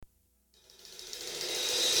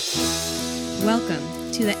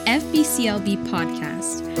Welcome to the FBCLB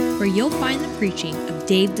podcast, where you'll find the preaching of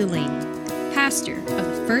Dave Delaney, pastor of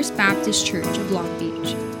the First Baptist Church of Long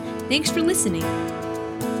Beach. Thanks for listening.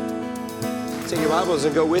 Take your Bibles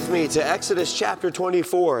and go with me to Exodus chapter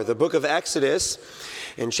 24, the book of Exodus.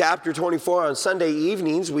 In chapter 24 on Sunday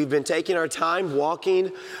evenings, we've been taking our time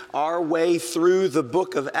walking our way through the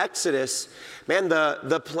book of Exodus. Man,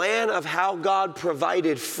 the plan of how God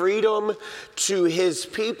provided freedom to his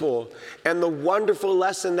people and the wonderful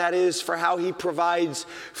lesson that is for how he provides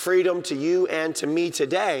freedom to you and to me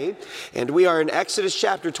today. And we are in Exodus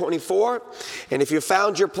chapter 24. And if you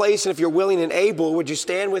found your place and if you're willing and able, would you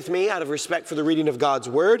stand with me out of respect for the reading of God's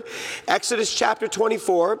word? Exodus chapter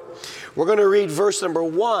 24. We're going to read verse number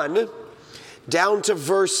 1 down to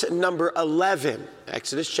verse number 11.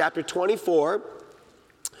 Exodus chapter 24.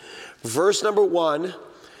 Verse number 1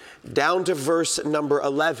 down to verse number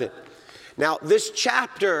 11. Now, this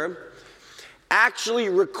chapter actually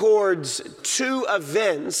records two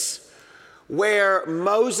events where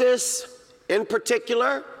Moses in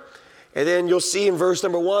particular, and then you'll see in verse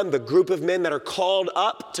number 1, the group of men that are called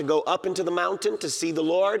up to go up into the mountain to see the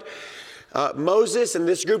Lord. Moses and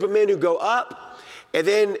this group of men who go up, and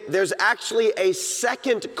then there's actually a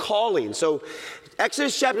second calling. So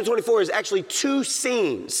Exodus chapter 24 is actually two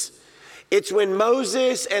scenes. It's when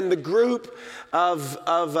Moses and the group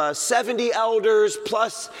of 70 elders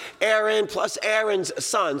plus Aaron plus Aaron's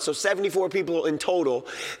son, so 74 people in total,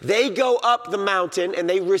 they go up the mountain and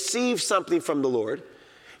they receive something from the Lord.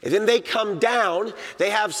 And then they come down,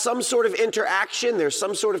 they have some sort of interaction, there's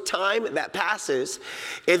some sort of time that passes,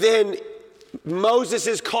 and then Moses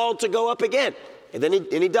is called to go up again. And then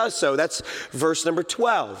he does so. That's verse number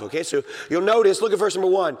 12. Okay, so you'll notice, look at verse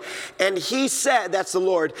number 1. And he said, that's the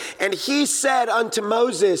Lord, and he said unto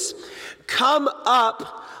Moses, come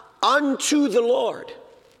up unto the Lord,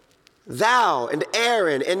 thou and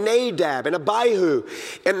Aaron and Nadab and Abihu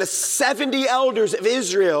and the 70 elders of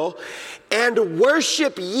Israel, and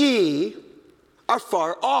worship ye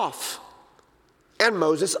afar off. And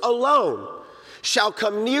Moses alone shall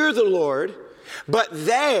come near the Lord, but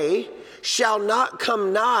they shall not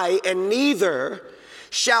come nigh, and neither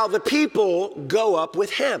shall the people go up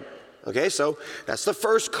with him. Okay, so that's the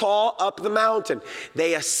first call up the mountain.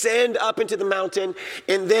 They ascend up into the mountain,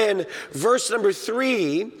 and then verse number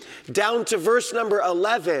 3 down to verse number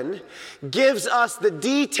 11 gives us the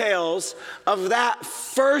details of that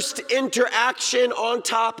first interaction on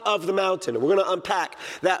top of the mountain. We're going to unpack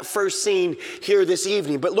that first scene here this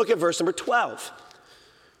evening, but look at verse number 12.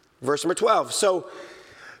 Verse number 12. So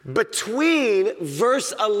between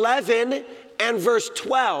verse 11 and verse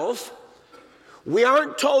 12, we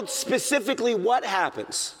aren't told specifically what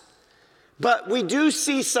happens, but we do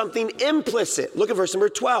see something implicit. Look at verse number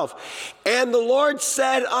 12. And the Lord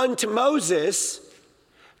said unto Moses,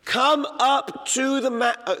 come up to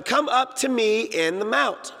me in the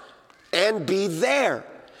mount, and be there.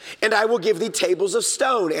 And I will give thee tables of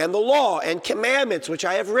stone and the law and commandments which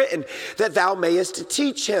I have written, that thou mayest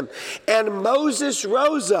teach him. And Moses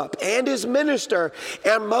rose up and his minister,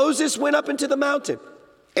 and Moses went up into the mountain.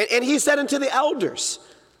 And he said unto the elders.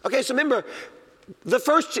 Okay, so remember, the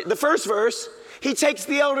first verse, he takes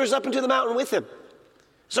the elders up into the mountain with him.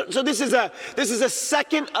 So this is a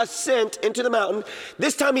second ascent into the mountain.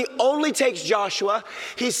 This time he only takes Joshua.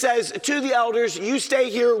 He says to the elders, you stay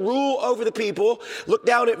here, rule over the people. Look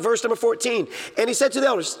down at verse number 14. And he said to the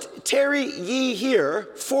elders, tarry ye here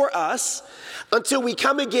for us until we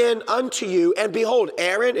come again unto you. And behold,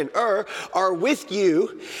 Aaron and Hur are with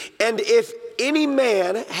you. And if any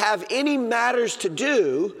man have any matters to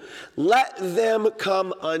do, let them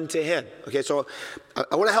come unto him. Okay, so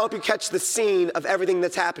I want to help you catch the scene of everything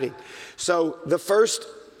that's happening. So the first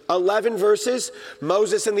 11 verses,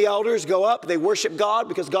 Moses and the elders go up. They worship God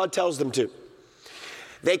because God tells them to.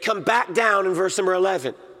 They come back down in verse number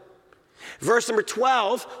 11. Verse number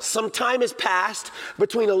 12, some time has passed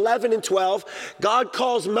between 11 and 12. God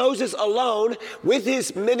calls Moses alone with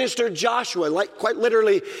his minister Joshua, like quite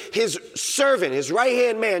literally his servant, his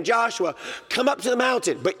right-hand man, Joshua, come up to the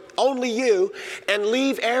mountain, but only you, and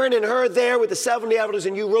leave Aaron and Hur there with the 70 elders,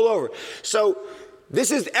 and you rule over. So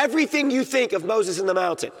this is everything you think of Moses in the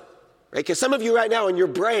mountain. Right? Because some of you right now in your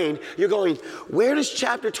brain, you're going, where does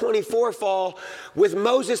chapter 24 fall with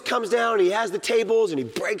Moses comes down, and he has the tables and he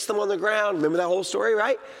breaks them on the ground? Remember that whole story,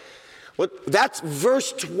 right? Well, that's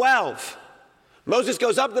verse 12. Moses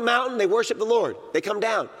goes up the mountain, they worship the Lord. They come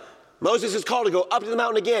down. Moses is called to go up to the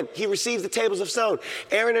mountain again. He receives the tables of stone.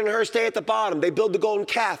 Aaron and Hur stay at the bottom. They build the golden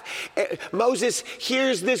calf. Moses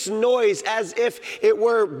hears this noise as if it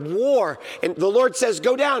were war. And the Lord says,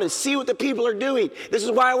 go down and see what the people are doing. This is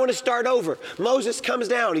why I want to start over. Moses comes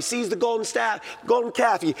down. He sees the golden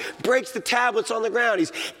calf. He breaks the tablets on the ground.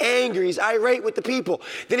 He's angry. He's irate with the people.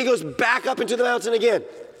 Then he goes back up into the mountain again.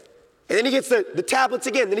 And then he gets the tablets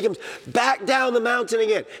again. Then he comes back down the mountain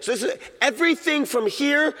again. So this is, everything from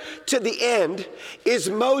here to the end is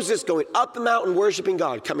Moses going up the mountain, worshiping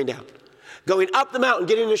God, coming down. Going up the mountain,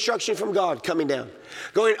 getting instruction from God, coming down.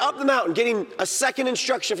 Going up the mountain, getting a second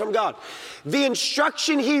instruction from God. The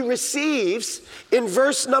instruction he receives in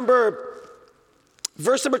verse number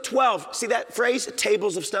 12. See that phrase,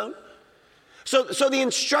 tables of stone? So the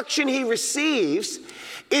instruction he receives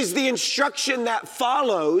is the instruction that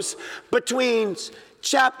follows between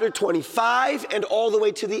chapter 25 and all the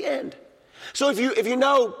way to the end. So if you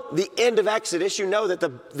know the end of Exodus, you know that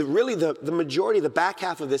the majority of the back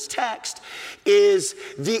half of this text is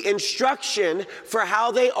the instruction for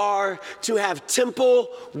how they are to have temple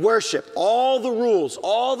worship. All the rules,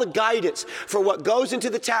 all the guidance for what goes into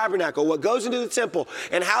the tabernacle, what goes into the temple,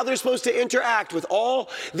 and how they're supposed to interact with all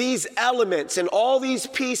these elements and all these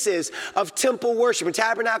pieces of temple worship and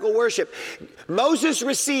tabernacle worship. Moses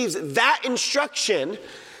receives that instruction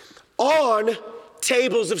on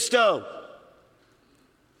tables of stone.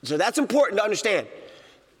 So that's important to understand.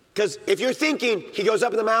 Because if you're thinking he goes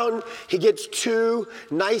up in the mountain, he gets two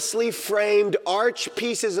nicely framed arch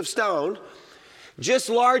pieces of stone, just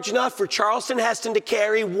large enough for Charleston Heston to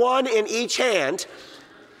carry, one in each hand.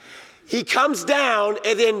 He comes down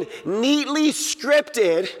and then neatly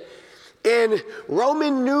scripted in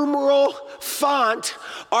Roman numeral font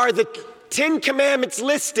are the 10 commandments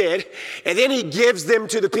listed, and then he gives them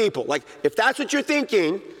to the people. Like, if that's what you're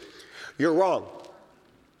thinking, you're wrong.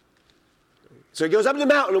 So he goes up the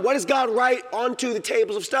mountain, and what does God write onto the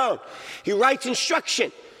tables of stone? He writes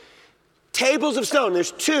instruction. Tables of stone.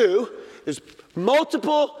 There's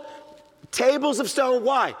multiple tables of stone.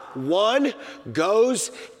 Why? One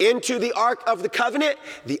goes into the Ark of the Covenant.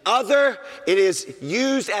 The other, it is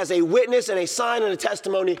used as a witness and a sign and a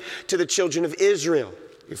testimony to the children of Israel.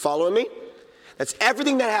 You following me? That's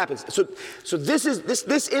everything that happens. So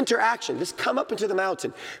this interaction, this come up into the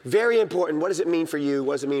mountain, very important. What does it mean for you?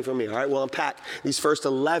 What does it mean for me? All right, we'll unpack these first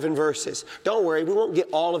 11 verses. Don't worry, we won't get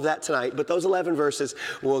all of that tonight, but those 11 verses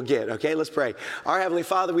we'll get, okay? Let's pray. Our Heavenly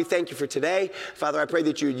Father, we thank you for today. Father, I pray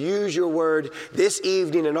that you would use your word this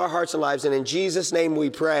evening in our hearts and lives, and in Jesus' name we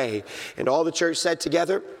pray. And all the church said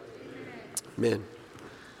together, amen.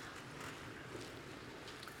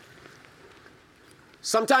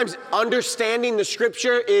 Sometimes understanding the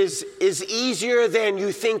scripture is easier than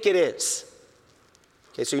you think it is.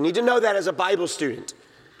 Okay, so you need to know that as a Bible student.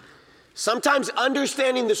 Sometimes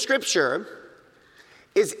understanding the scripture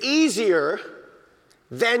is easier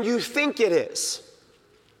than you think it is.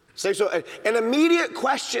 So an immediate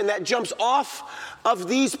question that jumps off of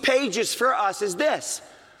these pages for us is this: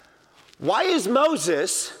 why is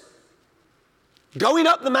Moses going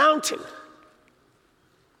up the mountain?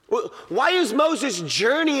 Why is Moses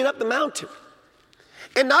journeying up the mountain?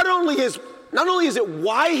 And not only is it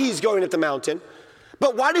why he's going up the mountain,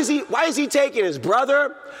 but why is he taking his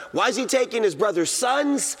brother? Why is he taking his brother's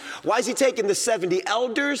sons? Why is he taking the 70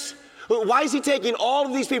 elders? Why is he taking all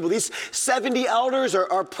of these people? These 70 elders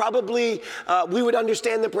are probably, we would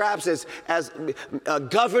understand them perhaps as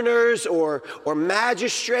governors or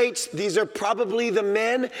magistrates. These are probably the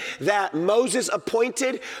men that Moses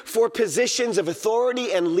appointed for positions of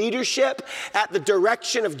authority and leadership at the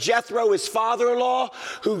direction of Jethro, his father-in-law,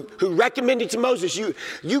 who recommended to Moses,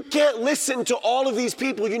 you can't listen to all of these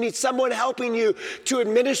people. You need someone helping you to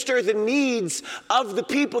administer the needs of the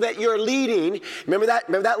people that you're leading. Remember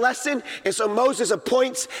that lesson? And so Moses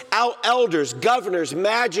appoints out elders, governors,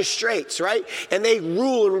 magistrates, right? And they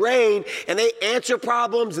rule and reign, and they answer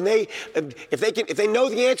problems, and if they know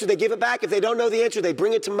the answer, they give it back. If they don't know the answer, they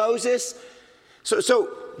bring it to Moses. So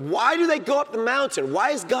why do they go up the mountain? Why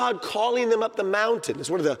is God calling them up the mountain? It's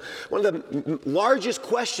one of the largest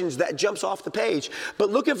questions that jumps off the page. But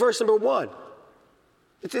look at verse number 1.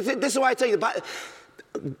 This is why I tell you,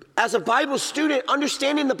 as a Bible student,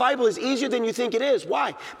 understanding the Bible is easier than you think it is.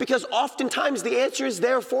 Why? Because oftentimes the answer is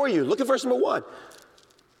there for you. Look at verse number 1.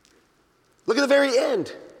 Look at the very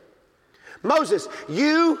end. Moses,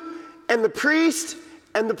 you and the priest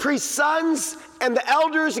and the priest's sons and the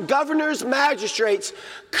elders, governors, magistrates,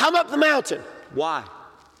 come up the mountain. Why?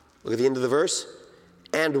 Look at the end of the verse.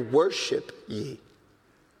 And worship ye.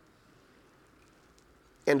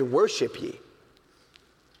 And worship ye.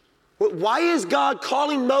 Why is God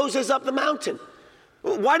calling Moses up the mountain?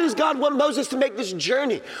 Why does God want Moses to make this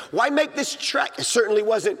journey? Why make this trek? It certainly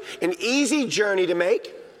wasn't an easy journey to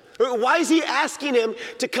make. Why is he asking him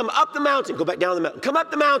to come up the mountain, go back down the mountain, come up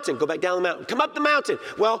the mountain, go back down the mountain, come up the mountain?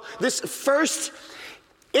 Well, this first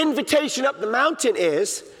invitation up the mountain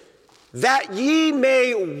is that ye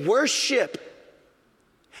may worship,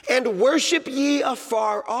 and worship ye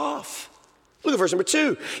afar off. Look at verse number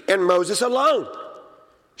 2. And Moses alone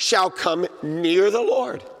shall come near the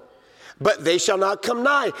Lord, but they shall not come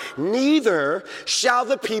nigh, neither shall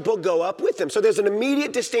the people go up with them. So there's an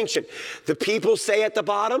immediate distinction. The people stay at the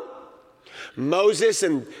bottom. Moses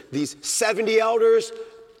and these 70 elders,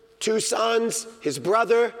 2 sons, his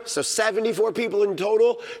brother, so 74 people in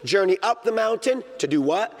total, journey up the mountain to do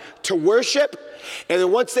what? To worship. And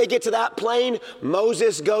then once they get to that plain,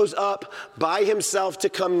 Moses goes up by himself to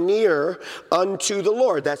come near unto the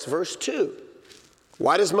Lord. That's verse 2.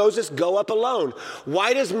 Why does Moses go up alone?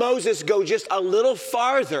 Why does Moses go just a little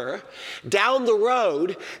farther down the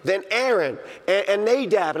road than Aaron and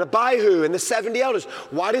Nadab and Abihu and the 70 elders?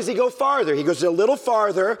 Why does he go farther? He goes a little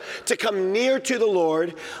farther to come near to the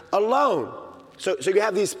Lord alone. So you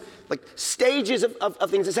have these like stages of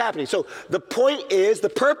things that's happening. So the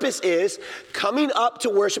purpose is coming up to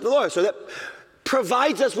worship the Lord. So that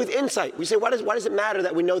provides us with insight. We say, why does it matter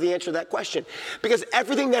that we know the answer to that question? Because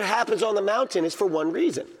everything that happens on the mountain is for one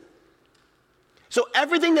reason. So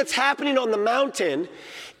everything that's happening on the mountain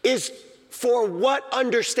is for what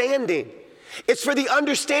understanding? It's for the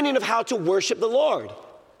understanding of how to worship the Lord.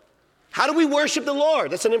 How do we worship the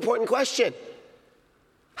Lord? That's an important question.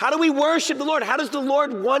 How do we worship the Lord? How does the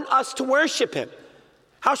Lord want us to worship him?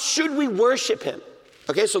 How should we worship him?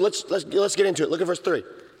 Okay, so let's get into it. Look at verse 3.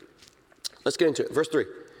 Let's get into it. Verse 3.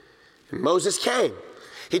 Moses came.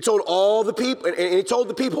 He told all the people, and he told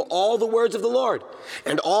the people all the words of the Lord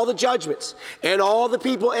and all the judgments. And all the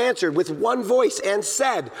people answered with one voice and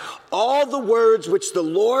said, all the words which the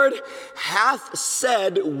Lord hath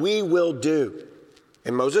said we will do.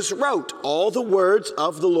 And Moses wrote all the words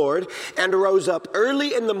of the Lord and arose up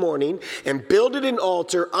early in the morning and builded an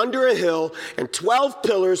altar under a hill and 12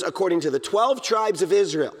 pillars according to the 12 tribes of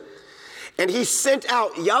Israel. And he sent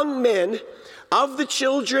out young men of the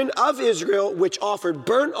children of Israel, which offered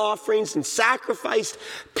burnt offerings and sacrificed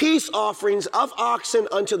peace offerings of oxen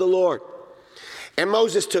unto the Lord. And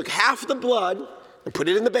Moses took half the blood and put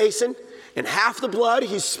it in the basin, and half the blood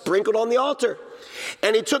he sprinkled on the altar.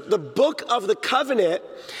 And he took the book of the covenant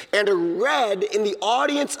and read in the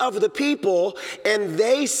audience of the people, and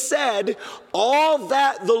they said, all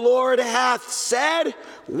that the Lord hath said,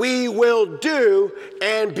 we will do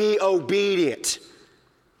and be obedient.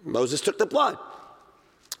 Moses took the blood.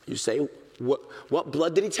 You say, what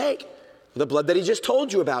blood did he take? The blood that he just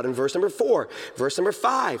told you about in verse number 4, verse number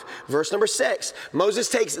 5, verse number 6. Moses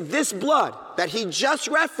takes this blood that he just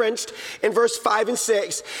referenced in verse 5 and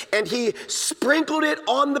 6, and he sprinkled it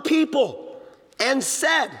on the people and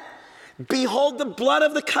said, behold the blood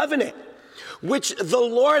of the covenant, which the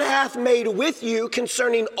Lord hath made with you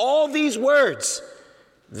concerning all these words.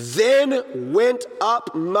 Then went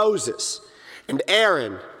up Moses and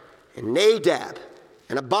Aaron and Nadab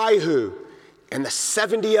and Abihu and the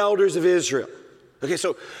 70 elders of Israel. Okay,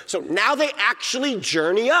 so now they actually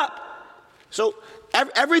journey up. So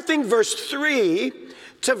everything verse 3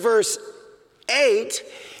 to verse 8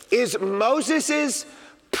 is Moses'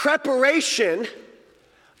 preparation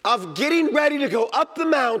of getting ready to go up the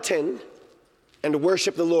mountain and to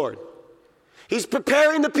worship the Lord. He's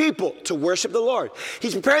preparing the people to worship the Lord.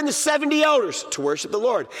 He's preparing the 70 elders to worship the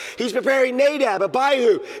Lord. He's preparing Nadab,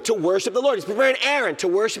 Abihu to worship the Lord. He's preparing Aaron to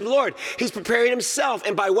worship the Lord. He's preparing himself,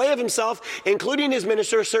 and by way of himself, including his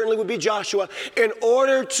minister, certainly would be Joshua, in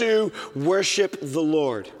order to worship the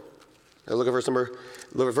Lord. Now look at verse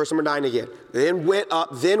number 9 again. Then went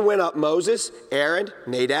up Moses, Aaron,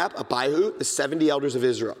 Nadab, Abihu, the 70 elders of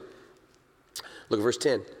Israel. Look at verse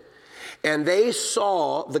 10. And they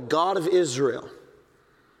saw the God of Israel,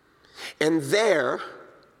 and there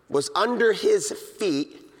was under his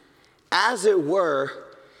feet, as it were,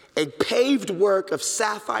 a paved work of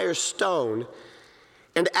sapphire stone,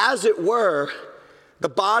 and as it were, the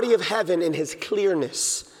body of heaven in his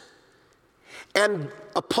clearness. And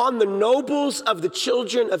upon the nobles of the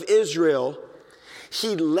children of Israel,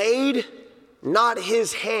 he laid not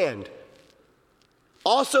his hand.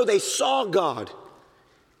 Also they saw God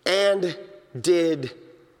and did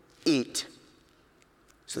eat.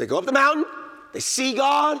 So they go up the mountain, they see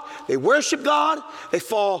God, they worship God, they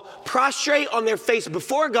fall prostrate on their face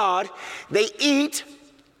before God, they eat.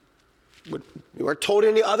 We weren't told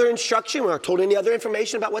any other instruction. We weren't told any other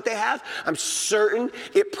information about what they have. I'm certain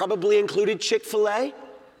it probably included Chick-fil-A.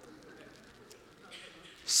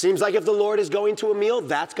 Seems like if the Lord is going to a meal,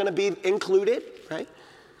 that's going to be included, right?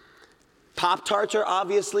 Pop-Tarts are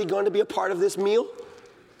obviously going to be a part of this meal.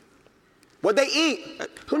 What'd they eat?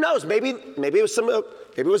 Who knows? Maybe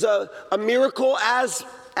it was a miracle as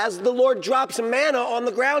the Lord dropped some manna on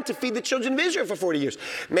the ground to feed the children of Israel for 40 years.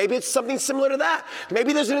 Maybe it's something similar to that.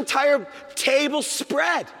 Maybe there's an entire table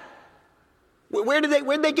spread. Where did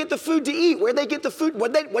they get the food to eat? Where did they get the food?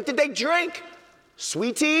 What did they drink?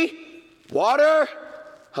 Sweet tea? Water?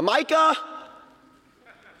 Jamaica?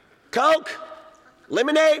 Coke?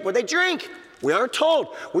 Lemonade? What did they drink? We aren't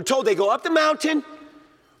told. We're told they go up the mountain.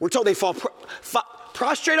 We're told they fall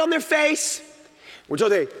prostrate on their face. We're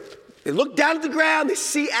told they look down at the ground. They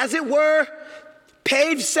see, as it were,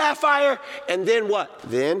 paved sapphire. And then what?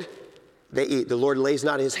 Then they eat. The Lord lays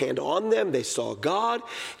not his hand on them. They saw God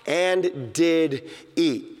and did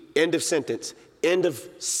eat. End of sentence. End of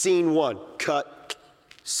scene 1. Cut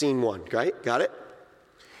scene 1. Right? Got it?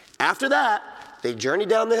 After that, they journey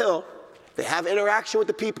down the hill. They have interaction with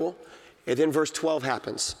the people. And then verse 12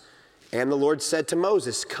 happens. And the Lord said to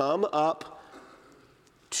Moses, come up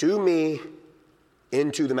to me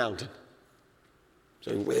into the mountain.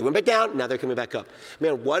 So they went back down, now they're coming back up.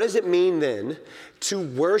 Man, what does it mean then to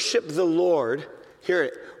worship the Lord? Hear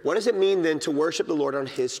it. What does it mean then to worship the Lord on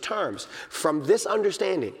his terms? From this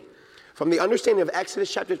understanding, from the understanding of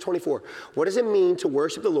Exodus chapter 24, what does it mean to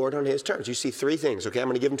worship the Lord on his terms? You see 3 things, okay? I'm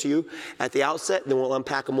going to give them to you at the outset, then we'll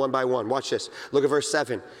unpack them one by one. Watch this. Look at verse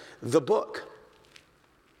 7. The book.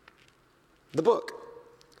 The book.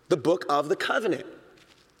 The book of the covenant.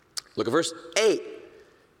 Look at verse 8.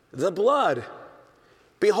 The blood.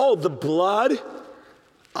 Behold, the blood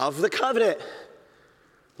of the covenant.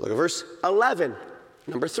 Look at verse 11.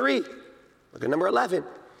 Number 3. Look at number 11.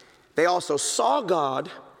 They also saw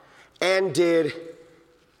God and did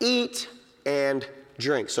eat and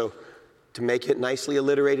drink. So to make it nicely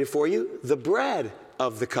alliterated for you, the bread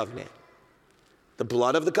of the covenant. The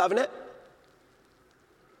blood of the covenant.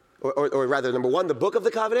 Or rather, number 1, the book of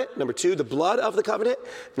the covenant. Number 2, the blood of the covenant.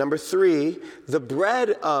 Number 3, the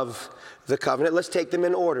bread of the covenant. Let's take them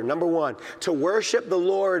in order. Number 1, to worship the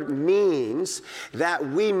Lord means that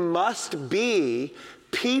we must be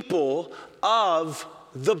people of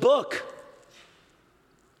the book.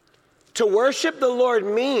 To worship the Lord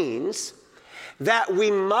means that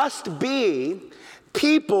we must be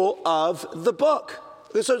people of the book.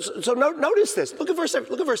 So notice this. Look at verse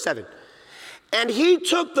 7. Look at verse 7. And he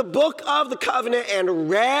took the book of the covenant and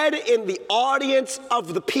read in the audience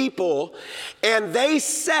of the people, and they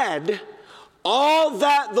said, all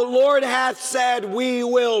that the Lord hath said we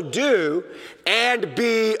will do, and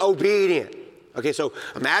be obedient. Okay, so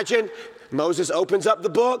imagine Moses opens up the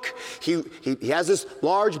book. He has this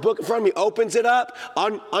large book in front of him. He opens it up,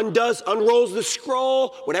 unrolls the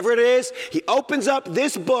scroll, whatever it is. He opens up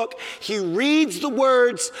this book. He reads the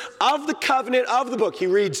words of the covenant of the book. He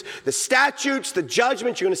reads the statutes, the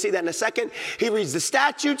judgments. You're going to see that in a second. He reads the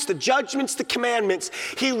statutes, the judgments, the commandments.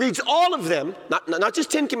 He reads all of them, not just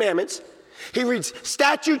 10 commandments. He reads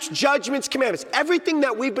statutes, judgments, commandments. Everything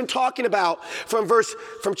that we've been talking about from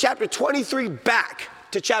chapter 23 back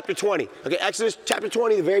to chapter 20. Okay, Exodus chapter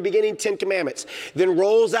 20, the very beginning, 10 commandments. Then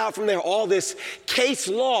rolls out from there all this case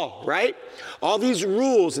law, right? All these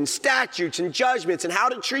rules and statutes and judgments and how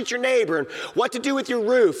to treat your neighbor and what to do with your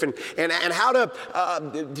roof and how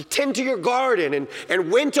to tend to your garden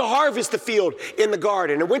and when to harvest the field in the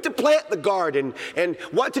garden and when to plant the garden and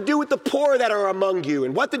what to do with the poor that are among you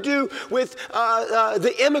and what to do with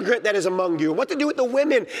the immigrant that is among you and what to do with the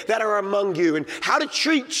women that are among you and how to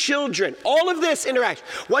treat children. All of this interaction.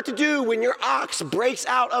 What to do when your ox breaks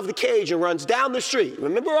out of the cage and runs down the street.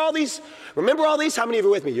 Remember all these? How many of you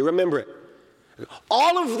are with me? You remember it?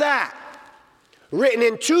 All of that written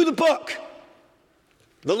into the book.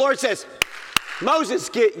 The Lord says, Moses,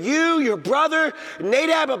 get you, your brother,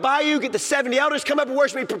 Nadab, Abihu, get the 70 elders, come up and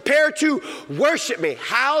worship me. Prepare to worship me.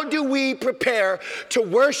 How do we prepare to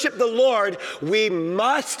worship the Lord? We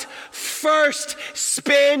must first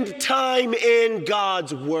spend time in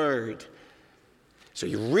God's word. So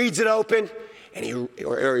he reads it open, and he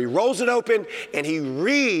rolls it open, and he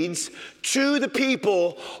reads to the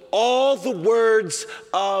people all the words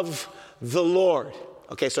of the Lord.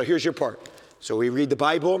 Okay, so here's your part. So we read the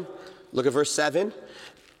Bible. Look at verse 7.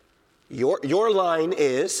 Your line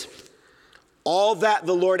is, all that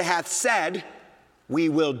the Lord hath said, we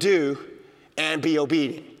will do, and be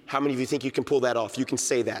obedient. How many of you think you can pull that off? You can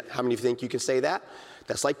say that. How many of you think you can say that?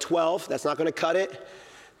 That's like 12. That's not going to cut it.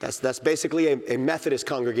 That's basically a Methodist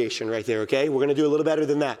congregation right there, okay? We're going to do a little better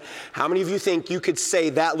than that. How many of you think you could say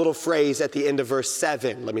that little phrase at the end of verse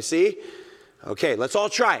 7? Let me see. Okay, let's all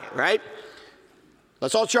try it, right?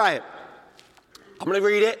 Let's all try it. I'm going to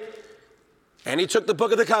read it. And he took the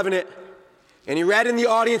book of the covenant, and he read in the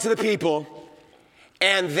audience of the people,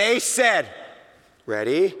 and they said,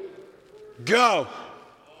 ready, go.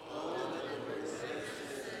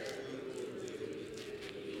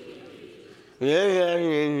 There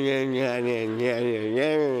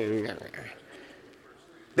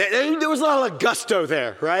was a lot of gusto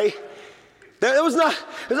there, right? There was not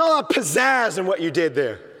a lot of pizzazz in what you did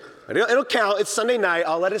there. It'll count. It's Sunday night.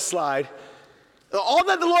 I'll let it slide. All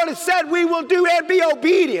that the Lord has said, we will do and be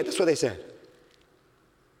obedient. That's what they said.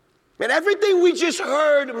 Man, everything we just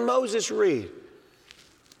heard Moses read,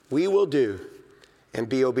 we will do and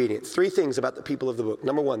be obedient. 3 things about the people of the book.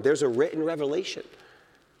 Number 1, there's a written revelation.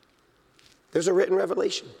 There's a written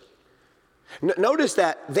revelation. Notice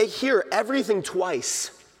that they hear everything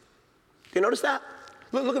twice. Do you notice that?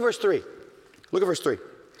 Look at verse 3. Look at verse 3.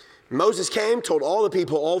 Moses came, told all the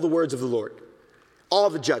people all the words of the Lord, all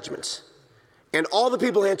the judgments. And all the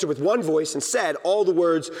people answered with one voice and said all the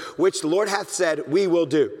words which the Lord hath said we will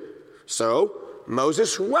do. So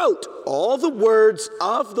Moses wrote all the words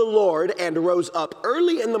of the Lord and rose up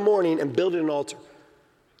early in the morning and built an altar.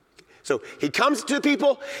 So he comes to the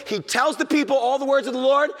people, he tells the people all the words of the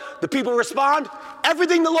Lord, the people respond,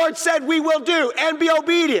 everything the Lord said we will do and be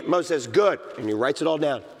obedient. Moses says, good, and he writes it all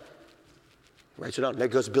down. Writes it down. Then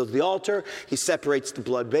he goes to build the altar, he separates the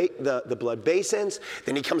blood basins,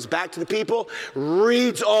 then he comes back to the people,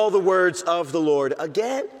 reads all the words of the Lord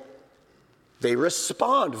again. They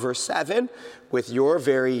respond, verse 7, with your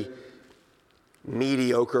very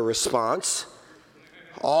mediocre response.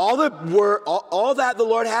 All that the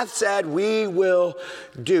Lord hath said, we will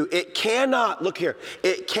do. It cannot, look here,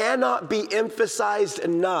 it cannot be emphasized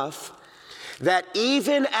enough that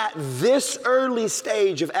even at this early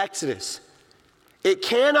stage of Exodus, it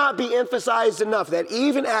cannot be emphasized enough that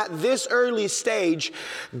even at this early stage,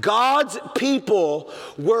 God's people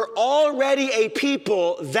were already a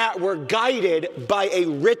people that were guided by a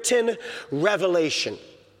written revelation.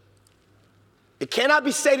 It cannot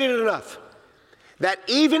be stated enough that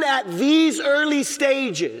even at these early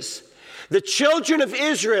stages, the children of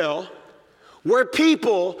Israel were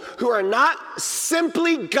people who are not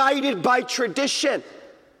simply guided by tradition.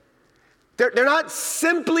 They're not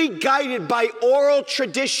simply guided by oral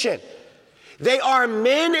tradition. They are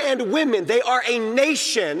men and women. They are a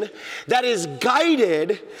nation that is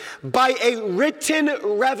guided by a written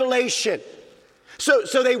revelation.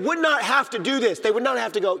 So they would not have to do this. They would not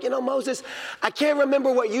have to go, Moses, I can't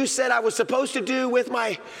remember what you said I was supposed to do with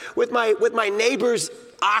my neighbor's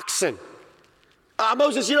oxen.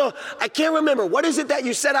 Moses, I can't remember. What is it that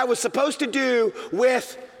you said I was supposed to do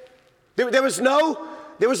with, there was no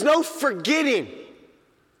forgetting.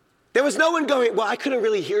 There was no one going, well, I couldn't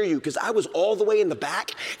really hear you because I was all the way in the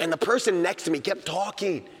back and the person next to me kept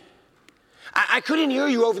talking. I couldn't hear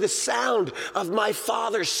you over the sound of my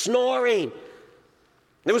father snoring.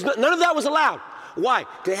 None of that was allowed. Why?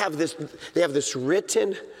 They have this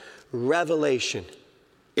written revelation.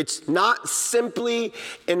 It's not simply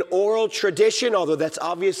an oral tradition, although that's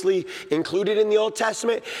obviously included in the Old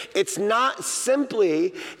Testament. It's not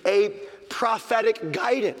simply a prophetic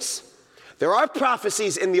guidance. There are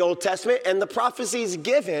prophecies in the Old Testament, and the prophecies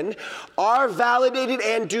given are validated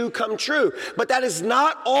and do come true. But that is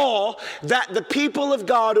not all that the people of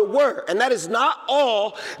God were, and that is not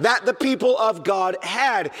all that the people of God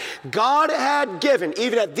had. God had given,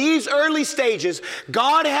 even at these early stages,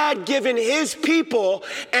 God had given his people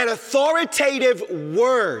an authoritative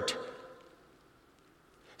word.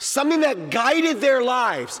 Something that guided their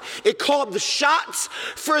lives. It called the shots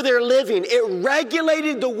for their living. It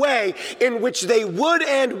regulated the way in which they would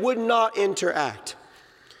and would not interact.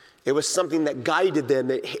 It was something that guided them.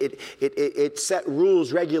 It set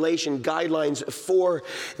rules, regulation, guidelines for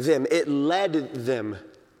them. It led them.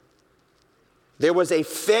 There was a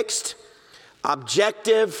fixed,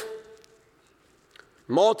 objective,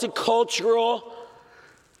 multicultural,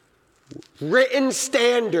 written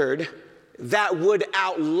standard that would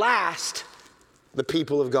outlast the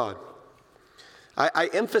people of God. I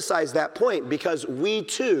emphasize that point because we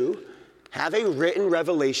too have a written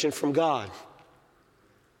revelation from God.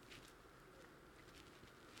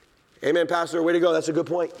 Amen, Pastor. Way to go. That's a good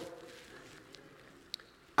point.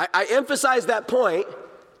 I emphasize that point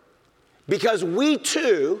because we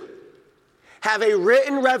too have a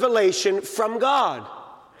written revelation from God.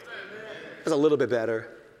 That's a little bit better.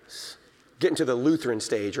 Getting to the Lutheran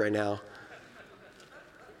stage right now.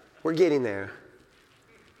 We're getting there.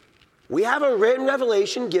 We have a written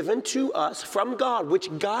revelation given to us from God,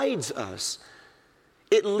 which guides us.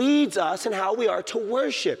 It leads us in how we are to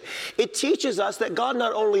worship. It teaches us that God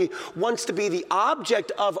not only wants to be the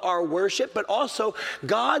object of our worship, but also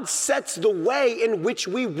God sets the way in which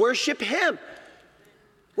we worship him.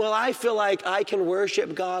 Well, I feel like I can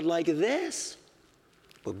worship God like this.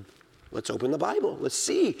 Well, let's open the Bible. Let's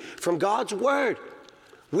see from God's word.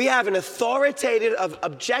 We have an authoritative,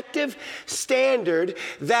 objective standard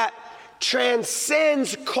that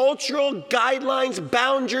transcends cultural guidelines,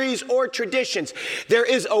 boundaries, or traditions. There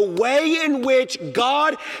is a way in which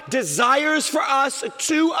God desires for us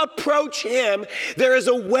to approach him. There is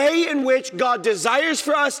a way in which God desires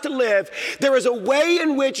for us to live. There is a way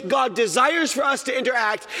in which God desires for us to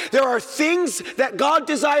interact. There are things that God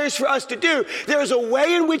desires for us to do. There is a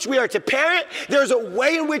way in which we are to parent. There is a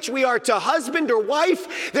way in which we are to husband or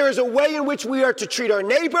wife. There is a way in which we are to treat our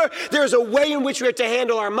neighbor. There is a way in which we are to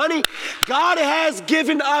handle our money. God has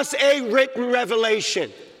given us a written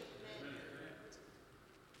revelation.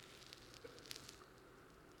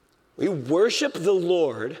 We worship the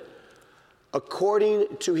Lord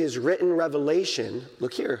according to his written revelation.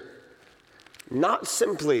 Look here, not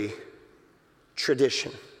simply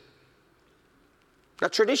tradition. Now,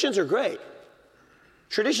 traditions are great.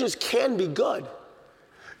 Traditions can be good.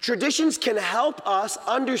 Traditions can help us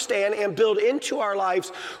understand and build into our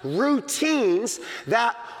lives routines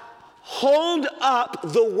that hold up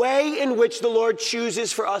the way in which the Lord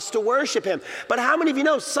chooses for us to worship him. But how many of you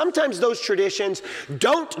know sometimes those traditions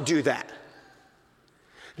don't do that?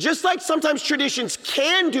 Just like sometimes traditions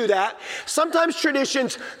can do that, sometimes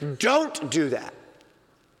traditions don't do that.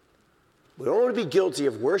 We don't want to be guilty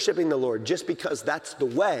of worshiping the Lord just because that's the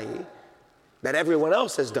way that everyone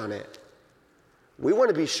else has done it. We want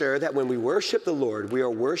to be sure that when we worship the Lord, we are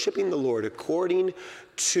worshiping the Lord according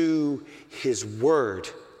to his word.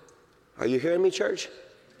 Are you hearing me, church?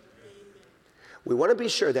 We want to be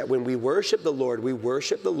sure that when we worship the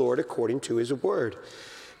Lord according to his word.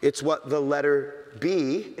 It's what the letter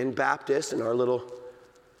B in Baptist in our little,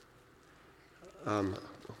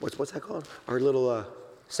 what's that called? Our little,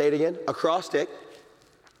 say it again, acrostic.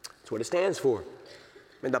 That's what it stands for.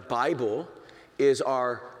 And the Bible is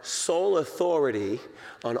our sole authority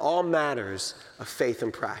on all matters of faith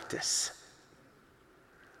and practice.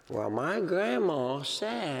 Well, my grandma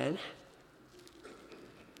said,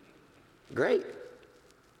 great.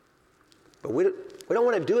 But we don't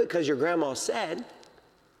want to do it because your grandma said.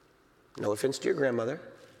 No offense to your grandmother.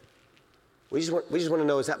 We just want to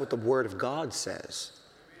know, is that what the Word of God says?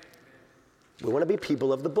 We want to be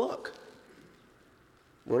people of the book.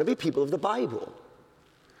 We want to be people of the Bible.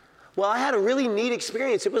 Well, I had a really neat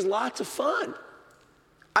experience. It was lots of fun.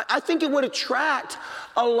 I think it would attract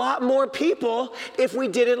a lot more people if we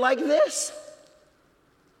did it like this.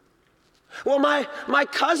 Well, my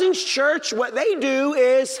cousin's church, what they do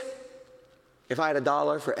is, if I had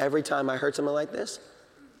 $1 for every time I heard something like this,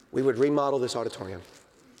 we would remodel this auditorium.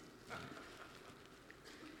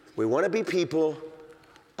 We want to be people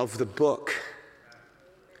of the book.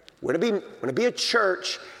 We want to be a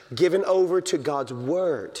church given over to God's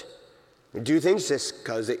word. We do things just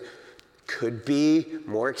because it could be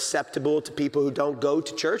more acceptable to people who don't go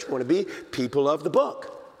to church. We want to be people of the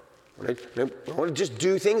book. We want to just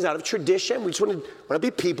do things out of tradition. We just want to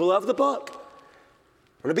be people of the book.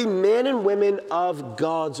 We want to be men and women of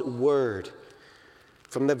God's word.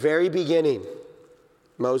 From the very beginning,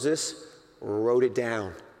 Moses wrote it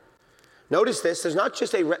down. Notice this, there's not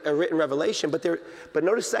just a written revelation, but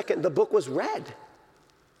notice second, the book was read.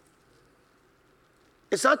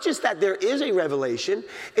 It's not just that there is a revelation,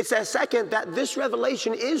 it's that second, that this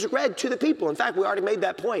revelation is read to the people. In fact, we already made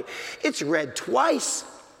that point. It's read twice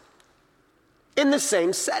in the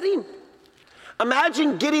same setting.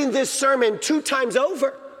 Imagine getting this sermon 2 times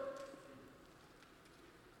over.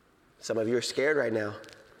 Some of you are scared right now.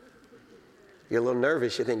 You're a little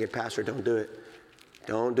nervous. You're thinking, Pastor, don't do it.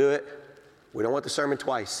 Don't do it. We don't want the sermon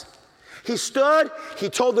twice. He stood, he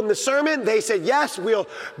told them the sermon. They said, yes, we'll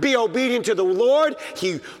be obedient to the Lord.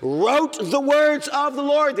 He wrote the words of the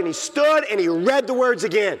Lord. Then he stood and he read the words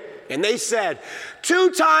again. And they said,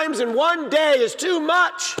 2 times in 1 day is too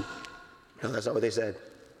much. No, that's not what they said.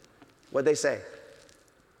 What'd they say?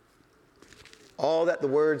 All that the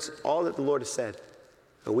Lord has said,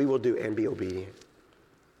 we will do and be obedient.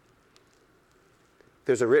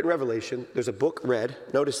 There's a written revelation. There's a book read.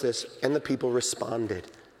 Notice this. And the people responded.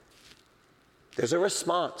 There's a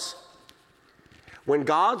response. When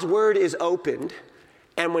God's word is opened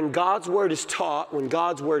and when God's word is taught, when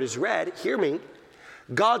God's word is read, hear me,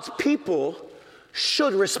 God's people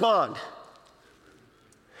should respond.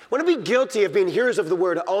 Want to be guilty of being hearers of the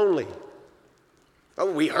word only.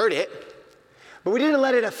 Oh, we heard it, but we didn't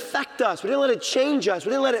let it affect us. We didn't let it change us.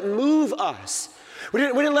 We didn't let it move us. We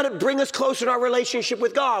didn't let it bring us closer in our relationship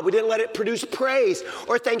with God. We didn't let it produce praise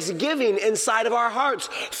or thanksgiving inside of our hearts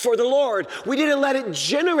for the Lord. We didn't let it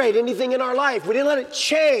generate anything in our life. We didn't let it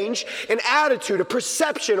change an attitude, a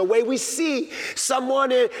perception, a way we see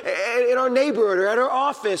someone in our neighborhood or at our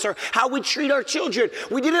office, or how we treat our children.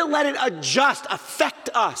 We didn't let it affect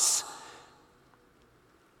us.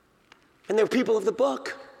 And they're people of the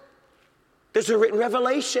book. There's a written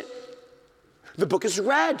revelation. The book is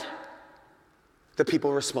read. The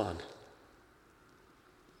people respond.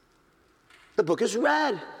 The book is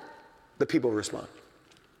read. The people respond.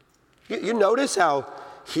 You notice how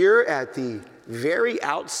here at the very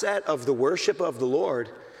outset of the worship of the Lord,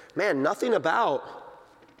 man, nothing about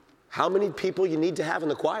how many people you need to have in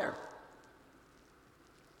the choir.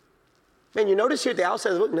 Man, you notice here at the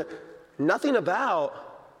outset of the book, nothing about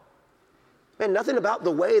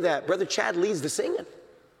the way that Brother Chad leads the singing.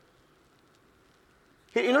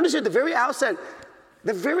 You notice at the very outset,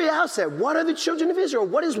 what are the children of Israel?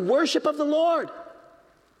 What is worship of the Lord?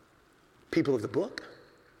 People of the book.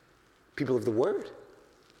 People of the word.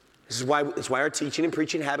 It's why our teaching and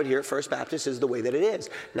preaching habit here at First Baptist is the way that it is.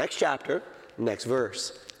 Next chapter, next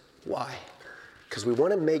verse. Why? Because we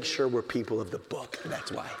want to make sure we're people of the book.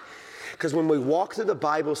 That's why. Because when we walk through the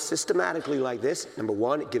Bible systematically like this, number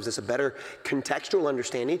one, it gives us a better contextual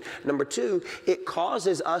understanding. Number two, it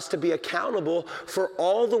causes us to be accountable for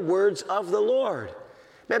all the words of the Lord.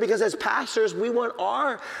 Man, because as pastors, we want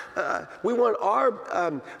our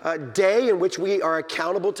day in which we are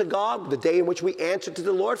accountable to God, the day in which we answer to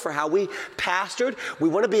the Lord for how we pastored. We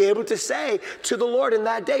want to be able to say to the Lord in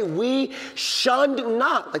that day, we shunned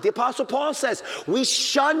not, like the Apostle Paul says, we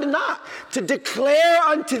shunned not to declare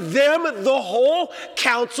unto them the whole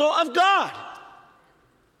counsel of God.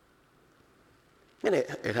 And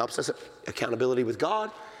it helps us accountability with God.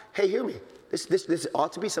 Hey, hear me. This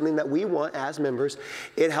ought to be something that we want as members.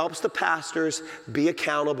 It helps the pastors be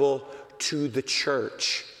accountable to the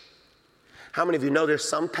church. How many of you know there's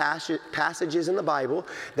some passages in the Bible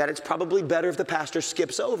that it's probably better if the pastor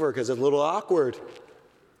skips over because it's a little awkward?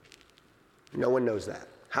 No one knows that.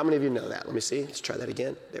 How many of you know that? Let me see. Let's try that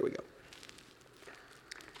again. There we go.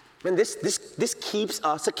 Man, this keeps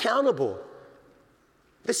us accountable.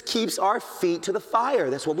 This keeps our feet to the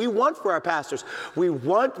fire. That's what we want for our pastors. We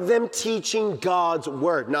want them teaching God's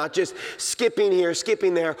word, not just skipping here,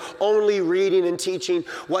 skipping there, only reading and teaching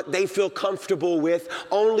what they feel comfortable with,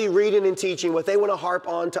 only reading and teaching what they want to harp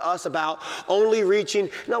on to us about, only reaching.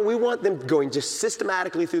 No, we want them going just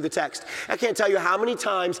systematically through the text. I can't tell you how many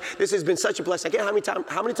times this has been such a blessing. I can't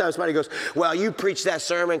how many times somebody goes, well, you preached that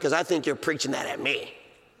sermon because I think you're preaching that at me.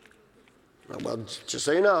 Well, just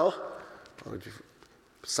so you know,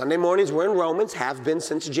 Sunday mornings we're in Romans, have been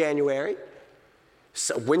since January.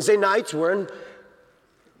 So Wednesday nights we're in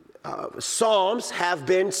Psalms, have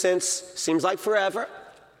been since, seems like forever.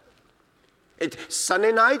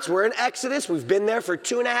 Sunday nights we're in Exodus, we've been there for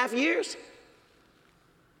 2.5 years.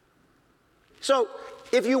 So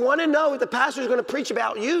if you want to know what the pastor is going to preach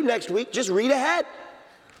about you next week, just read ahead.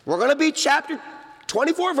 We're going to be chapter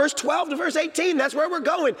 24, verse 12 to verse 18. That's where we're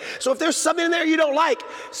going. So if there's something in there you don't like,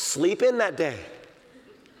 sleep in that day.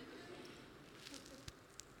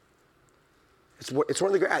 It's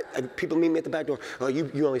one of the great, people meet me at the back door. Oh,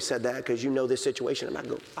 you only said that because you know this situation. I'm not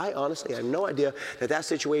going, I honestly have no idea that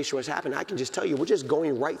situation was happening. I can just tell you, we're just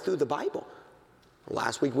going right through the Bible.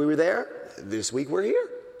 Last week we were there. This week we're here.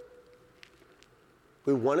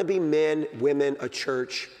 We want to be men, women, a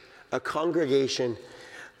church, a congregation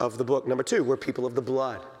of the book. Number two, we're people of the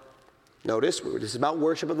blood. Notice, this is about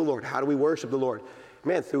worship of the Lord. How do we worship the Lord?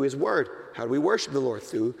 Man, through his word. How do we worship the Lord?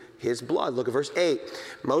 Through his blood. Look at verse 8.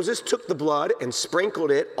 Moses took the blood and sprinkled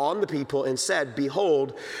it on the people and said,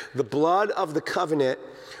 behold, the blood of the covenant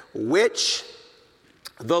which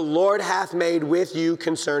the Lord hath made with you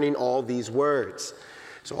concerning all these words.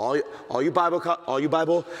 So all you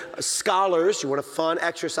Bible scholars, you want a fun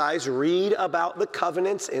exercise, read about the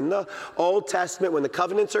covenants in the Old Testament when the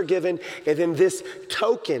covenants are given, and then this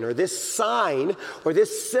token or this sign or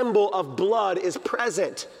this symbol of blood is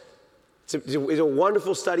present. It's a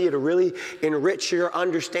wonderful study to really enrich your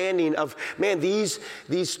understanding of, man, these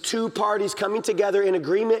two parties coming together in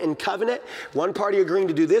agreement and covenant, one party agreeing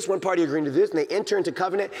to do this, one party agreeing to this, and they enter into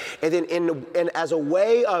covenant, and then and as a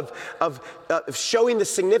way of showing the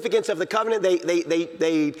significance of the covenant,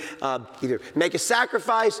 they either make a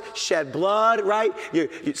sacrifice, shed blood, right?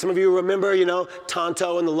 Some of you remember,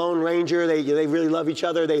 Tonto and the Lone Ranger, they really love each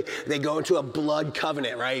other. They go into a blood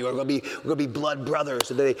covenant, right? We're gonna be blood brothers.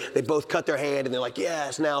 So they both cut their hand, and they're like,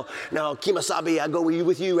 yes, now Kimasabi, I go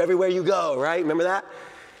with you everywhere you go, right? Remember that?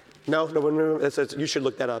 No one remember? You should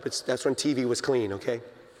look that up. That's when TV was clean, okay?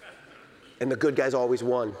 And the good guys always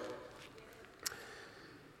won.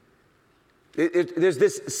 There's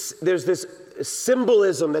this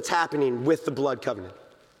symbolism that's happening with the blood covenant.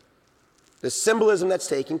 The symbolism that's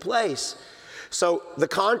taking place. So the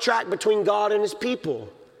contract between God and his people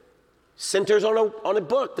centers on a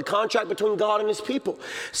book. The contract between God and his people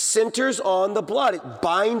centers on the blood. It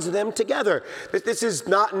binds them together. This is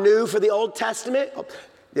not new for the Old Testament.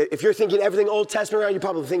 If you're thinking everything Old Testament around, you're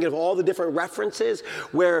probably thinking of all the different references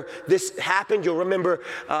where this happened. You'll remember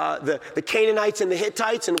the Canaanites and the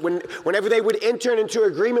Hittites, and whenever they would enter into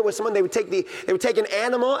agreement with someone, they would take an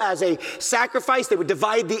animal as a sacrifice. They would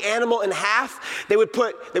divide the animal in half. They would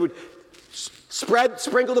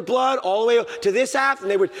sprinkle the blood all the way to this half, and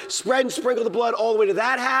they would spread and sprinkle the blood all the way to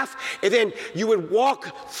that half, and then you would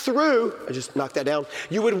walk through, I just knocked that down,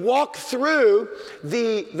 you would walk through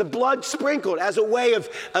the blood sprinkled as a way of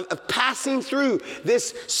passing through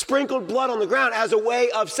this sprinkled blood on the ground as a way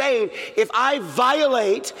of saying, if I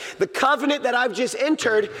violate the covenant that I've just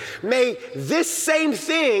entered, may this same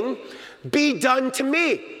thing be done to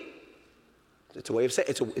me. It's a way of saying,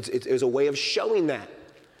 it's a way of showing that.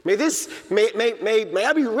 May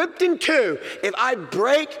I be ripped in two if I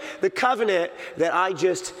break the covenant that I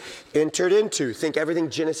just entered into. Think everything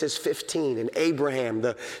Genesis 15 and Abraham,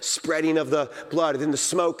 the spreading of the blood, and then the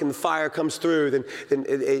smoke and the fire comes through, then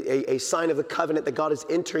a sign of the covenant that God is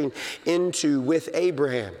entering into with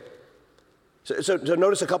Abraham. So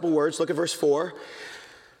notice a couple words. Look at verse 4.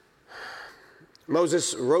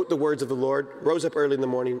 Moses wrote the words of the Lord, rose up early in the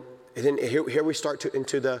morning, and then here we start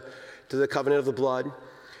into the covenant of the blood.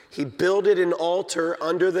 He builded an altar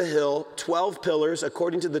under the hill, 12 pillars,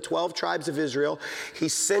 according to the 12 tribes of Israel. He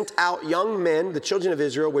sent out young men, the children of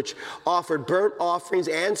Israel, which offered burnt offerings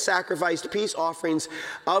and sacrificed peace offerings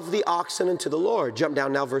of the oxen unto the Lord. Jump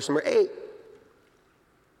down now, verse number 8.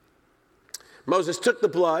 Moses took the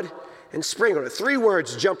blood and sprinkled it. 3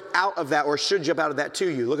 words jump out of that, or should jump out of that to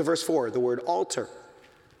you. Look at verse 4, the word altar.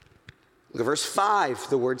 Look at verse 5,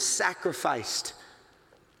 the word sacrificed.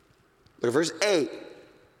 Look at verse 8.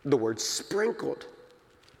 The word sprinkled.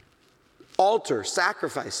 Altar,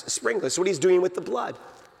 sacrifice, sprinkle. That's what he's doing with the blood.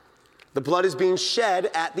 The blood is being shed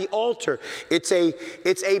at the altar. It's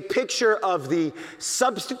a picture of the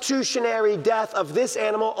substitutionary death of this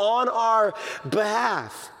animal on our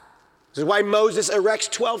behalf. This is why Moses erects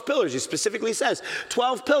 12 pillars. He specifically says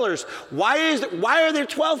 12 pillars. Why are there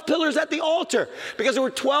 12 pillars at the altar? Because there were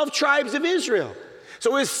 12 tribes of Israel. So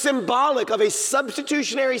it was symbolic of a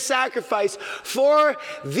substitutionary sacrifice for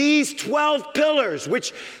these 12 pillars,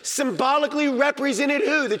 which symbolically represented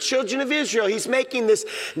who? The children of Israel. He's making this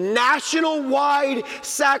national-wide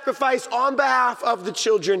sacrifice on behalf of the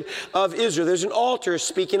children of Israel. There's an altar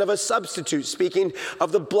speaking of a substitute, speaking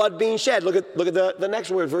of the blood being shed. Look at the next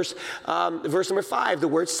word, verse number 5, the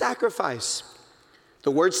word sacrifice. The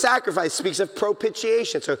word sacrifice speaks of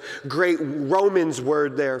propitiation. It's a great Romans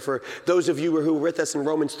word there for those of you who were with us in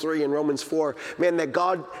Romans 3 and Romans 4. Man, that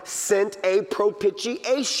God sent a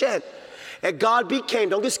propitiation. That God became,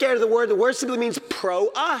 don't get scared of the word simply means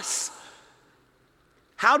pro-us.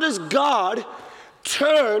 How does God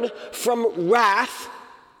turn from wrath,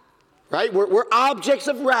 right? We're objects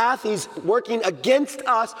of wrath. He's working against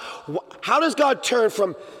us. How does God turn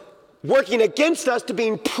from working against us to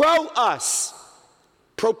being pro-us?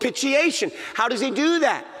 Propitiation. How does he do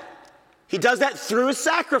that? He does that through a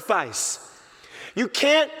sacrifice. You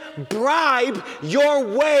can't bribe your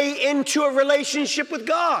way into a relationship with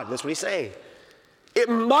God. That's what he's saying. It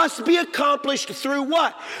must be accomplished through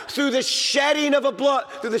what? Through the shedding of blood.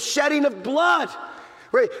 Through the shedding of blood.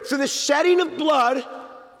 Right? Through the shedding of blood,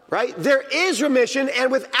 right? There is remission,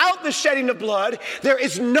 and without the shedding of blood, there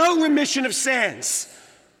is no remission of sins.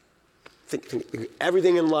 Think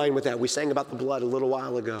everything in line with that. We sang about the blood a little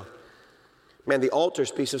while ago. Man, the altar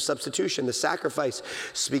speaks of substitution. The sacrifice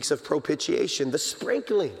speaks of propitiation. The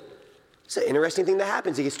sprinkling It's an interesting thing that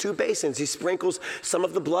happens. He gets 2 basins. He sprinkles some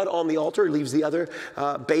of the blood on the altar, leaves the other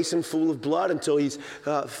basin full of blood until he's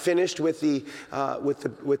finished with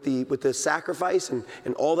the sacrifice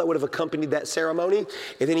and all that would have accompanied that ceremony.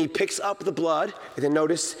 And then he picks up the blood. And then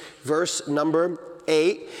notice verse number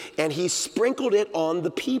 8, and he sprinkled it on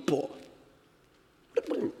the people.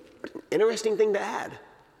 What an interesting thing to add.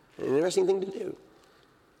 An interesting thing to do.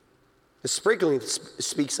 The sprinkling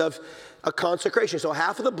speaks of a consecration. So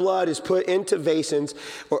half of the blood is put into basins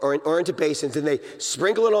or into basins, and they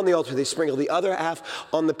sprinkle it on the altar. They sprinkle the other half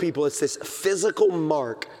on the people. It's this physical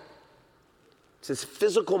mark. It's this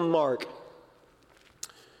physical mark.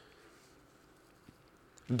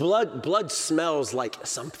 Blood smells like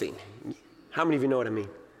something. How many of you know what I mean?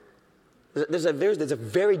 There's a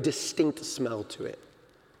very distinct smell to it.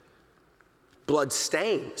 Blood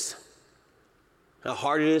stains. How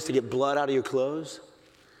hard it is to get blood out of your clothes.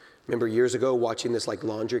 Remember years ago watching this like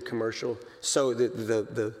laundry commercial? So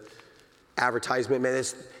the advertisement, man,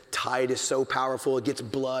 this Tide is so powerful, it gets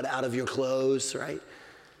blood out of your clothes, right?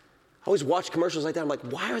 I always watch commercials like that. I'm like,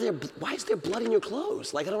 why is there blood in your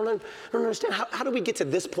clothes? Like, I don't understand. How do we get to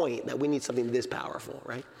this point that we need something this powerful,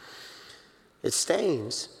 right? It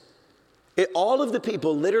stains. All of the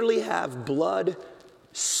people literally have blood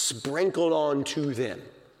sprinkled onto them.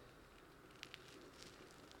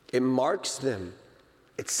 It marks them.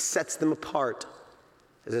 It sets them apart.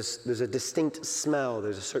 There's a distinct smell.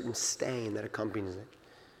 There's a certain stain that accompanies it.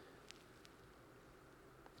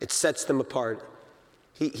 It sets them apart.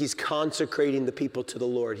 He's consecrating the people to the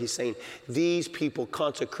Lord. He's saying, these people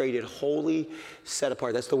consecrated, holy, set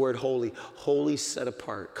apart. That's the word holy. Holy, set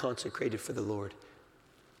apart, consecrated for the Lord.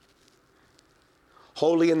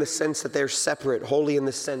 Holy in the sense that they're separate. Holy in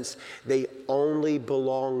the sense they only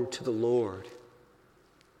belong to the Lord.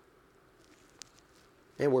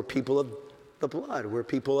 And we're people of the blood. We're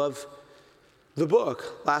people of the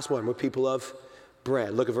book. Last one, we're people of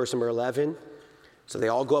bread. Look at verse number 11. So they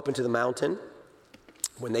all go up into the mountain.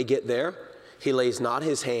 When they get there, he lays not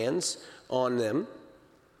his hands on them,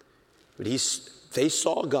 but they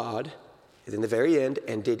saw God in the very end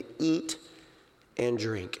and did eat and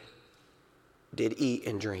drink. Did eat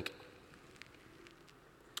and drink.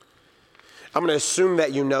 I'm going to assume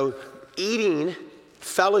that you know eating,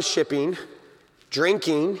 fellowshipping,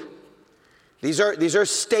 drinking, these are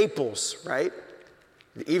staples, right?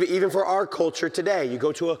 Even for our culture today, you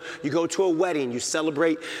go to a wedding, you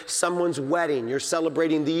celebrate someone's wedding, you're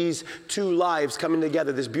celebrating these 2 lives coming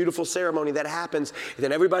together, this beautiful ceremony that happens, and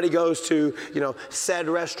then everybody goes to, said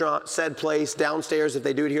restaurant, said place, downstairs, if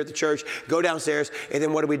they do it here at the church, go downstairs, and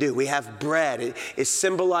then what do? We have bread. It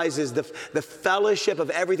symbolizes the fellowship of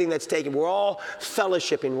everything that's taken. We're all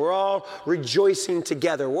fellowshipping, we're all rejoicing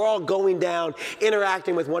together, we're all going down,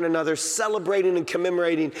 interacting with one another, celebrating and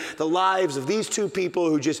commemorating the lives of these 2 people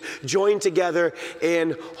who just joined together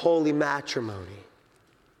in holy matrimony.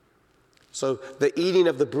 So the eating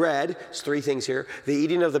of the bread, there's 3 things here. The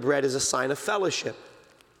eating of the bread is a sign of fellowship.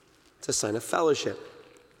 It's a sign of fellowship.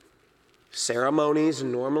 Ceremonies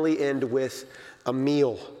normally end with a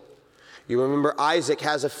meal. You remember Isaac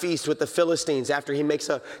has a feast with the Philistines after he makes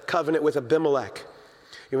a covenant with Abimelech.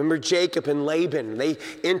 You remember Jacob and Laban, they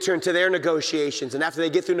enter into their negotiations, and after they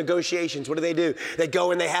get through negotiations, what do? They go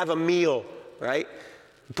and they have a meal, right?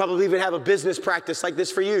 You probably even have a business practice like this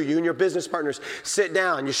for you. You and your business partners sit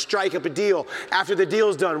down, you strike up a deal. After the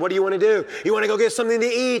deal's done, what do you want to do? You want to go get something to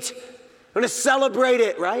eat. You want to celebrate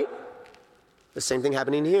it, right? The same thing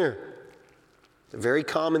happening here. It's a very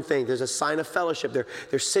common thing. There's a sign of fellowship.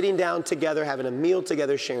 They're sitting down together, having a meal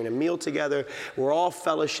together, sharing a meal together. We're all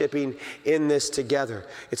fellowshipping in this together.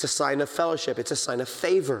 It's a sign of fellowship. It's a sign of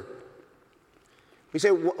favor. We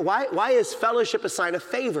say, why is fellowship a sign of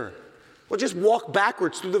favor? Well, just walk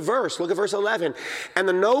backwards through the verse. Look at verse 11. And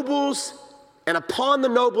upon the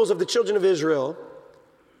nobles of the children of Israel,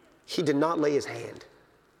 he did not lay his hand.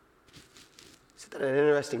 Isn't that an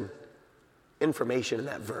interesting information in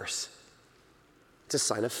that verse? It's a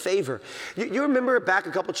sign of favor. You remember back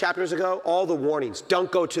a couple chapters ago, all the warnings. Don't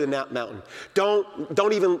go to the mountain.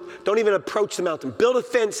 Don't even approach the mountain. Build a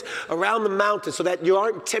fence around the mountain so that you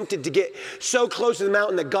aren't tempted to get so close to the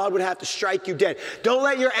mountain that God would have to strike you dead. Don't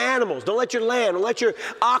let your animals, don't let your lamb, don't let your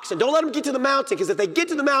oxen, don't let them get to the mountain, because if they get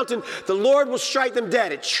to the mountain, the Lord will strike them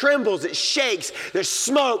dead. It trembles, it shakes, there's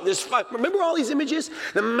smoke, there's fire. Remember all these images?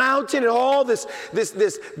 The mountain and all this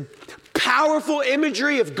powerful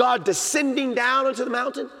imagery of God descending down onto the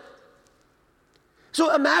mountain.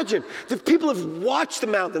 So imagine, the people have watched the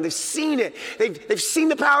mountain, they've seen it, they've seen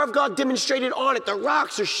the power of God demonstrated on it. The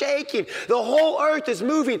rocks are shaking, the whole earth is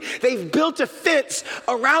moving. They've built a fence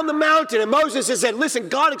around the mountain, and Moses has said, listen,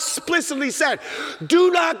 God explicitly said,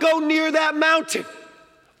 do not go near that mountain,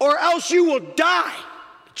 or else you will die.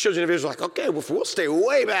 The children of Israel are like, okay, well, we'll stay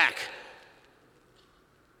way back.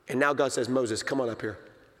 And now God says, Moses, come on up here,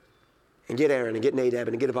 and get Aaron, and get Nadab,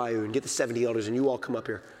 and get Abihu, and get the 70 elders, and you all come up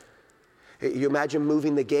here. You imagine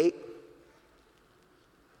moving the gate?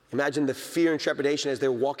 Imagine the fear and trepidation as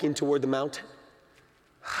they're walking toward the mountain.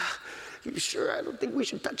 You sure? I don't think we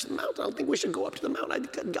should touch the mountain. I don't think we should go up to the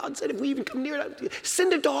mountain. God said if we even come near it,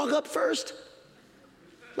 send a dog up first.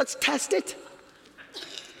 Let's test it.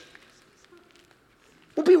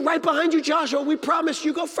 We'll be right behind you, Joshua. We promise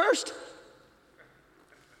you go first.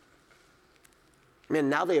 Man,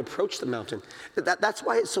 now they approach the mountain. That's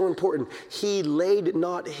why it's so important. He laid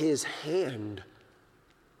not his hand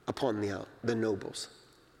upon the nobles.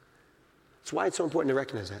 That's why it's so important to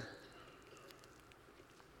recognize that.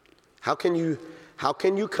 How can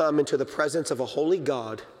you come into the presence of a holy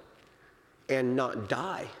God and not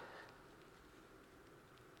die?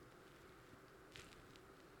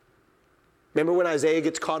 Remember when Isaiah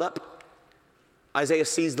gets caught up? Isaiah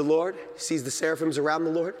sees the Lord, sees the seraphims around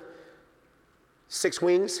the Lord. 6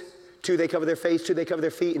 wings, 2 they cover their face, 2 they cover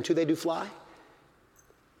their feet, and 2 they do fly.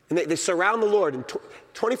 And they surround the Lord in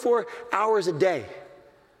 24 hours a day.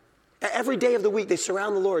 Every day of the week, they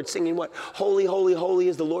surround the Lord singing what? Holy, holy, holy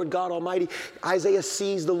is the Lord God Almighty. Isaiah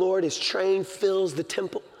sees the Lord, his train fills the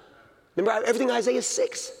temple. Remember everything Isaiah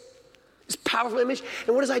 6? This powerful image.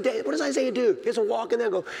 And what does Isaiah do? He doesn't walk in there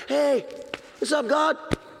and go, hey, what's up, God?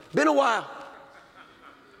 Been a while.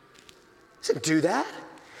 He doesn't do that.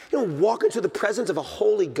 You don't walk into the presence of a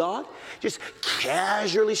holy God, just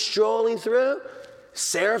casually strolling through.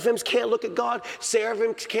 Seraphims can't look at God.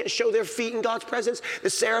 Seraphims can't show their feet in God's presence. The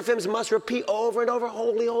seraphims must repeat over and over,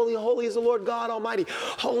 holy, holy, holy is the Lord God Almighty.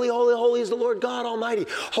 Holy, holy, holy is the Lord God Almighty.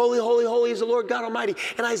 Holy, holy, holy is the Lord God Almighty.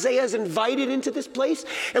 And Isaiah is invited into this place.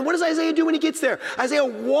 And what does Isaiah do when he gets there? Isaiah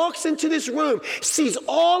walks into this room, sees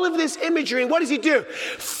all of this imagery, and what does he do?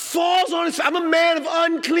 Falls on his face. I'm a man of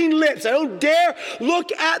unclean lips. I don't dare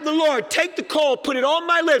look at the Lord. Take the coal, put it on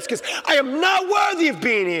my lips, because I am not worthy of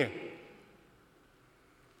being here.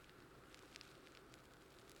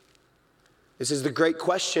 This is the great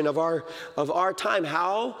question of our time.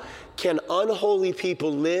 How can unholy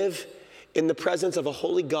people live in the presence of a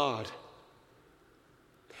holy God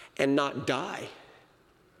and not die?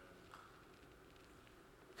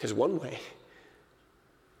 There's one way.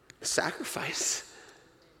 Sacrifice.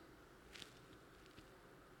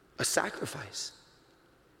 A sacrifice.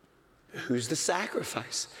 Who's the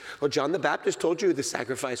sacrifice? Well, John the Baptist told you who the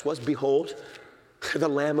sacrifice was. Behold, the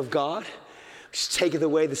Lamb of God, which taketh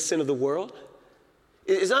away the sin of the world.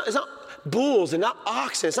 It's not bulls and not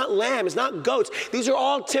oxen. It's not lamb. It's not goats. These are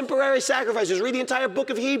all temporary sacrifices. Read the entire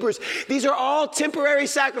book of Hebrews. These are all temporary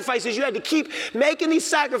sacrifices. You had to keep making these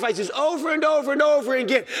sacrifices over and over and over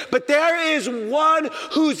again. But there is one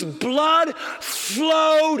whose blood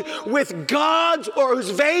flowed with God's, or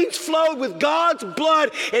whose veins flowed with God's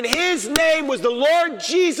blood, and his name was the Lord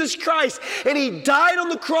Jesus Christ. And he died on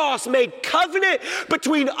the cross, made covenant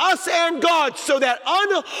between us and God so that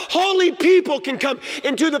unholy people can come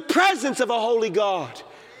into the presence of a holy God.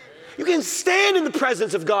 You can stand in the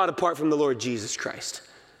presence of God apart from the Lord Jesus Christ.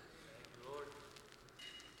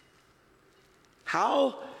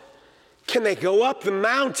 How can they go up the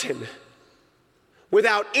mountain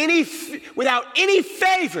without any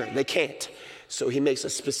favor? They can't. So he makes a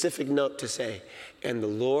specific note to say, and the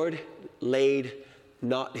Lord laid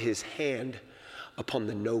not his hand upon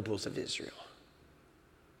the nobles of Israel.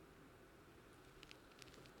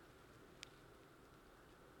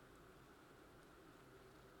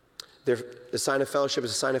 The sign of fellowship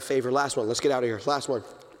is a sign of favor. Last one. Let's get out of here. Last one.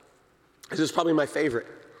 This is probably my favorite.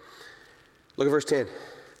 Look at verse 10.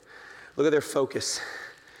 Look at their focus.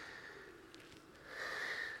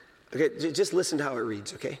 Okay, just listen to how it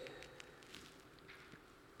reads, okay?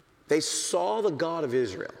 They saw the God of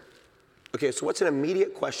Israel. Okay, so what's an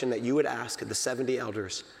immediate question that you would ask the 70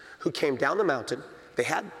 elders who came down the mountain? They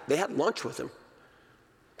had lunch with him.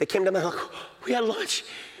 They came down the mountain, like, we had lunch.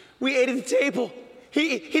 We ate at the table.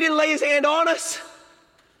 He didn't lay his hand on us.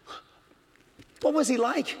 What was he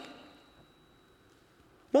like?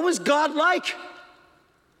 What was God like?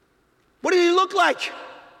 What did he look like?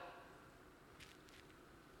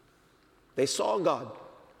 They saw God.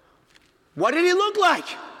 What did he look like?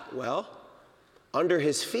 Well, under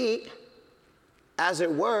his feet, as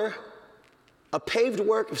it were, a paved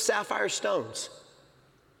work of sapphire stones.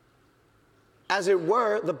 as it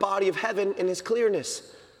were, the body of heaven in his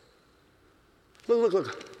clearness.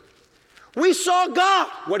 Look. We saw God.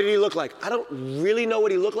 What did he look like? I don't really know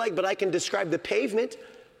what he looked like, but I can describe the pavement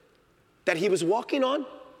that he was walking on.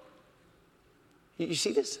 You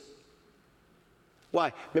see this?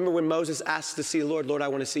 Why? Remember when Moses asked to see the Lord, Lord, I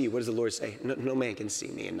want to see you. What does the Lord say? No man can see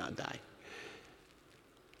me and not die.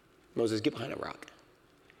 Moses, get behind a rock.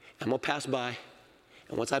 I'm going to pass by.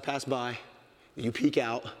 And once I pass by, you peek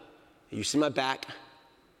out. You see my back.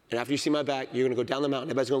 And after you see my back, you're going to go down the mountain.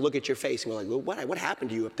 Everybody's going to look at your face and go like, well, what happened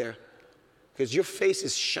to you up there? Because your face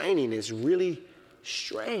is shining. It's really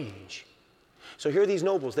strange. So here are these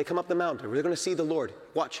nobles. They come up the mountain. They're going to see the Lord.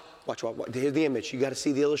 Watch. Here's the image. You got to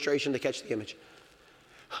see the illustration to catch the image.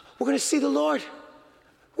 We're going to see the Lord.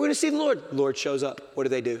 We're going to see the Lord. The Lord shows up. What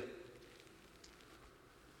do?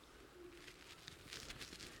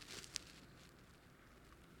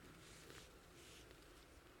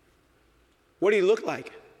 What did he look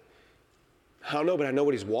like? I don't know, but I know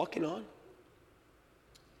what he's walking on.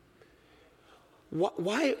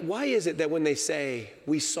 Why is it that when they say,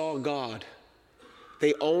 we saw God,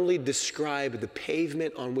 they only describe the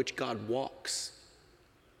pavement on which God walks?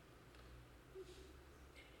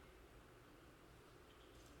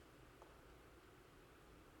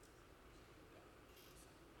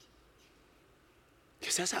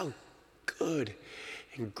 Because that's how good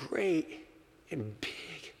and great and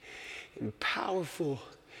big and powerful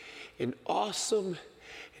and awesome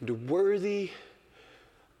and worthy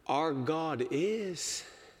our God is.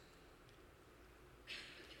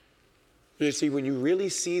 You see, when you really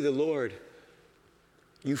see the Lord,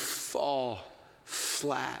 you fall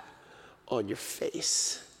flat on your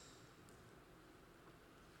face.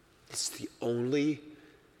 It's the only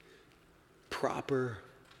proper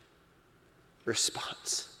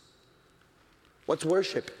response. What's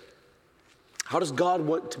worship? How does God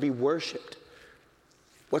want to be worshiped?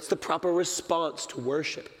 What's the proper response to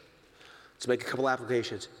worship? Let's make a couple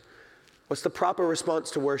applications. What's the proper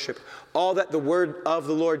response to worship? All that the word of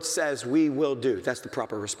the Lord says we will do. That's the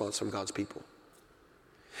proper response from God's people.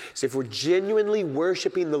 So if we're genuinely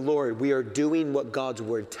worshiping the Lord, we are doing what God's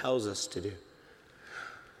word tells us to do.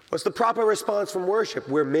 What's the proper response from worship?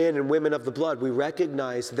 We're men and women of the blood. We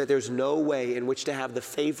recognize that there's no way in which to have the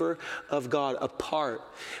favor of God apart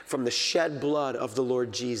from the shed blood of the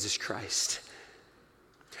Lord Jesus Christ.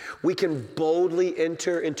 We can boldly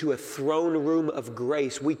enter into a throne room of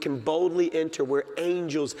grace. We can boldly enter where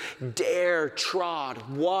angels dare trod.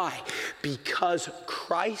 Why? Because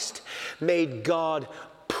Christ made God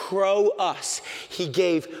pro us. He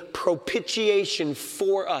gave propitiation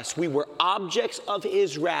for us. We were objects of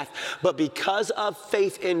his wrath, but because of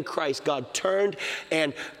faith in Christ, God turned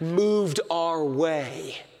and moved our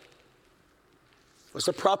way. What's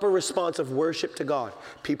the proper response of worship to God?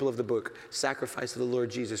 People of the book, sacrifice to the Lord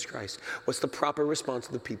Jesus Christ. What's the proper response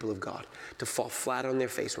of the people of God? To fall flat on their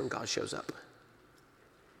face when God shows up.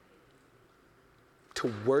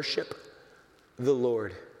 To worship the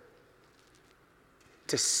Lord.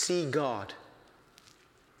 To see God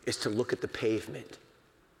is to look at the pavement.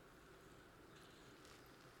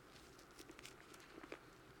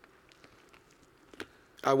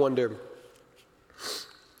 I wonder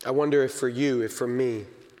if for you, if for me,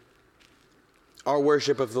 our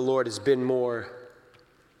worship of the Lord has been more,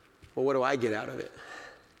 well, what do I get out of it?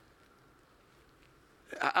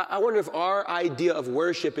 I wonder if our idea of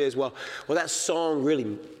worship is, well, that song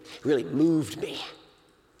really moved me.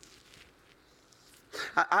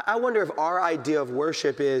 I wonder if our idea of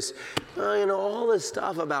worship is, all this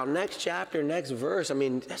stuff about next chapter, next verse,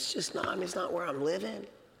 that's just it's not where I'm living.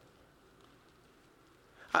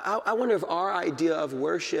 I wonder if our idea of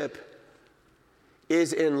worship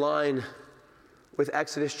is in line with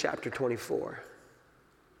Exodus chapter 24.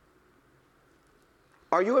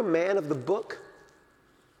 Are you a man of the book?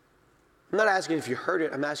 I'm not asking if you heard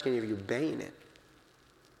it, I'm asking if you're obeying it.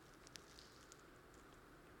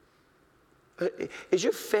 Is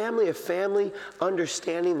your family a family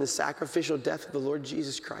understanding the sacrificial death of the Lord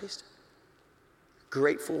Jesus Christ?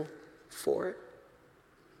 Grateful for it?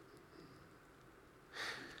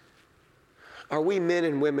 Are we men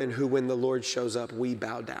and women who, when the Lord shows up, we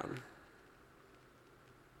bow down?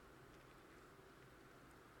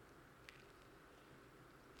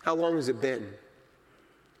 How long has it been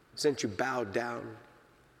since you bowed down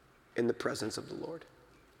in the presence of the Lord?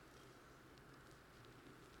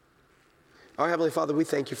 Our Heavenly Father, we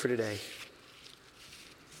thank you for today.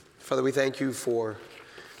 Father, we thank you for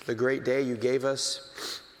the great day you gave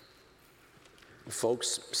us.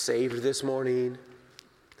 Folks saved this morning,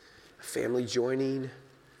 a family joining,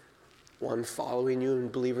 one following you in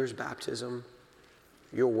believer's baptism.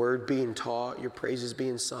 your word being taught, your praises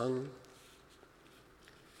being sung.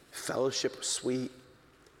 Fellowship was sweet.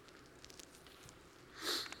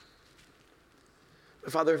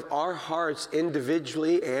 But Father, if our hearts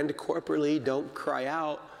individually and corporately don't cry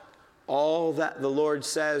out all that the Lord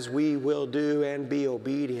says we will do and be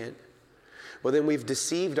obedient, well, then we've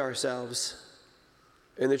deceived ourselves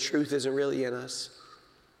and the truth isn't really in us.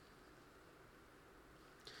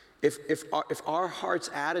 If our heart's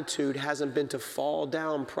attitude hasn't been to fall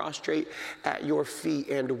down, prostrate at your feet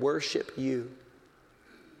and worship you,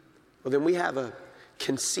 well, then we have a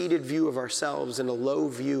conceited view of ourselves and a low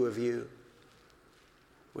view of you.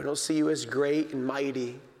 We don't see you as great and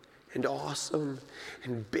mighty and awesome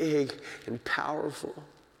and big and powerful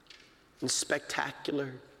and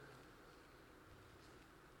spectacular.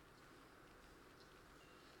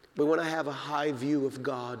 We want to have a high view of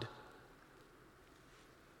God.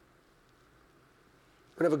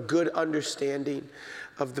 We want to have a good understanding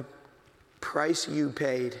of the price you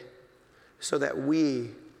paid so that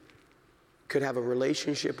we could have a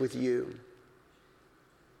relationship with you.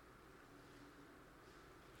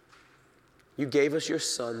 You gave us your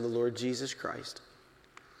Son, the Lord Jesus Christ,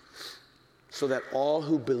 so that all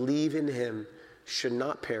who believe in him should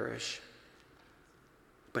not perish,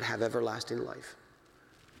 but have everlasting life.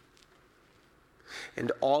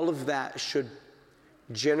 And all of that should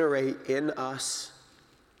generate in us,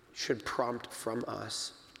 should prompt from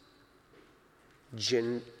us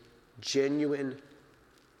genuine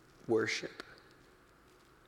worship.